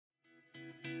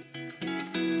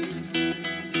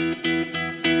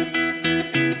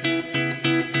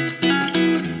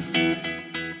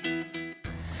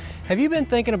Have you been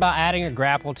thinking about adding a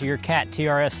grapple to your Cat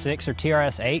TRS-6 or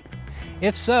TRS-8?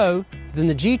 If so, then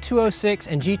the G206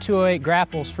 and G208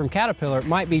 grapples from Caterpillar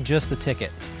might be just the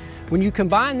ticket. When you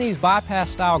combine these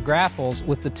bypass-style grapples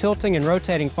with the tilting and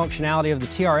rotating functionality of the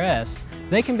TRS,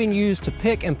 they can be used to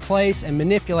pick and place and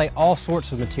manipulate all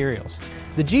sorts of materials.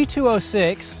 The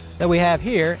G206 that we have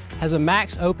here has a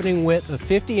max opening width of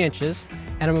 50 inches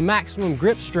and a maximum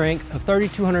grip strength of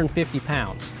 3,250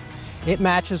 pounds. It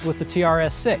matches with the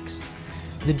TRS-6.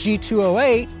 The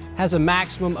G208 has a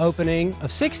maximum opening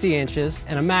of 60 inches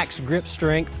and a max grip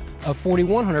strength of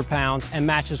 4,100 pounds and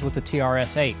matches with the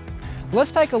TRS-8. Let's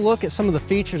take a look at some of the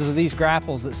features of these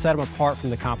grapples that set them apart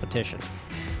from the competition.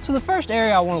 So the first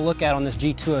area I want to look at on this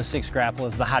G206 grapple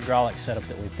is the hydraulic setup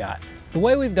that we've got. The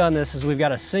way we've done this is we've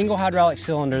got a single hydraulic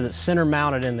cylinder that's center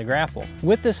mounted in the grapple.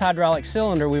 With this hydraulic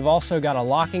cylinder, we've also got a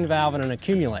locking valve and an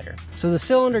accumulator. So the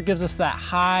cylinder gives us that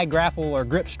high grapple or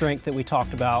grip strength that we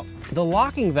talked about. The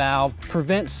locking valve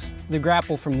prevents the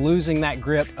grapple from losing that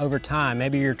grip over time.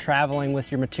 Maybe you're traveling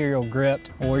with your material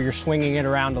gripped or you're swinging it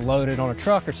around to load it on a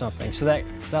truck or something. So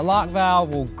that lock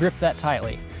valve will grip that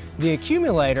tightly. The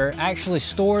accumulator actually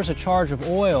stores a charge of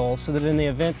oil so that in the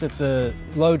event that the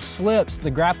load slips,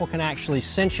 the grapple can actually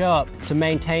cinch up to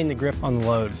maintain the grip on the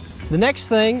load. The next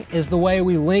thing is the way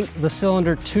we link the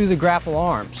cylinder to the grapple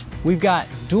arms. We've got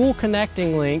dual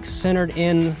connecting links centered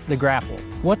in the grapple.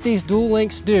 What these dual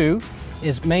links do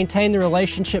is maintain the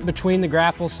relationship between the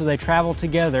grapples so they travel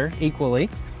together equally.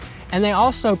 And they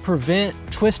also prevent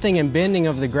twisting and bending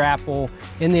of the grapple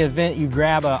in the event you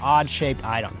grab an odd-shaped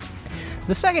item.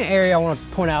 The second area I want to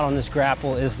point out on this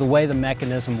grapple is the way the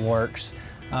mechanism works.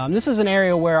 This is an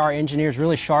area where our engineers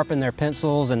really sharpened their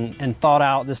pencils and thought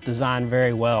out this design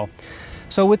very well.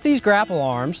 So with these grapple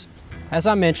arms, as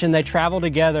I mentioned, they travel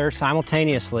together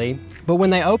simultaneously, but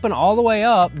when they open all the way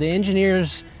up, the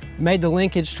engineers made the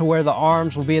linkage to where the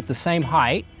arms will be at the same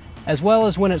height, as well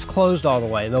as when it's closed all the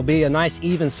way. There'll be a nice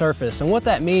even surface. And what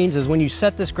that means is when you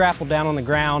set this grapple down on the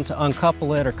ground to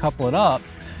uncouple it or couple it up,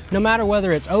 no matter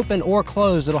whether it's open or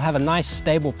closed, it'll have a nice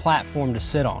stable platform to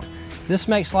sit on. This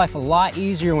makes life a lot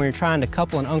easier when you're trying to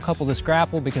couple and uncouple this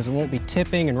grapple because it won't be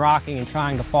tipping and rocking and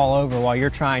trying to fall over while you're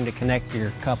trying to connect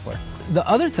your coupler. The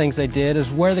other things they did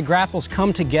is where the grapples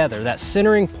come together, that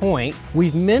centering point,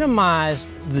 we've minimized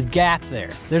the gap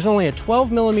there. There's only a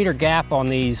 12mm gap on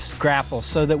these grapples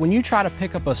so that when you try to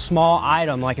pick up a small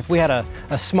item, like if we had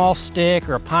a small stick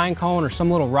or a pine cone or some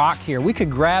little rock here, we could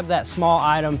grab that small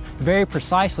item very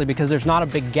precisely because there's not a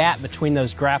big gap between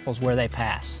those grapples where they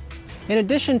pass. In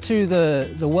addition to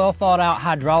the well thought out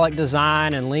hydraulic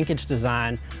design and linkage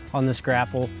design on this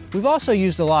grapple, we've also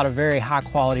used a lot of very high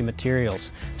quality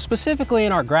materials, specifically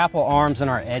in our grapple arms and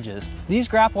our edges. These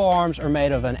grapple arms are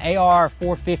made of an AR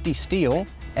 450 steel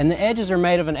and the edges are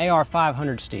made of an AR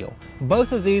 500 steel.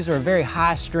 Both of these are a very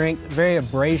high strength, very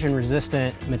abrasion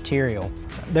resistant material.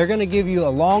 They're going to give you a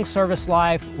long service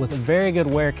life with very good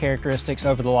wear characteristics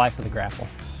over the life of the grapple.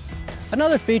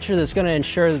 Another feature that's going to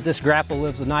ensure that this grapple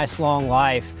lives a nice long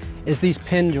life is these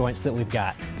pin joints that we've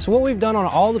got. So what we've done on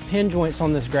all the pin joints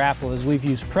on this grapple is we've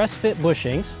used press fit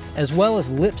bushings as well as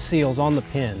lip seals on the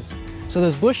pins. So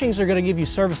those bushings are going to give you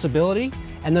serviceability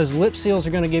and those lip seals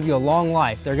are going to give you a long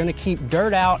life. They're going to keep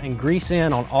dirt out and grease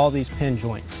in on all these pin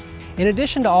joints. In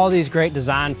addition to all these great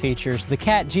design features, the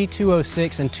Cat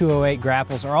G206 and 208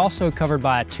 grapples are also covered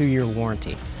by a 2-year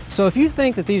warranty. So if you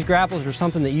think that these grapples are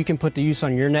something that you can put to use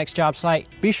on your next job site,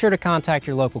 be sure to contact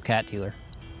your local Cat dealer.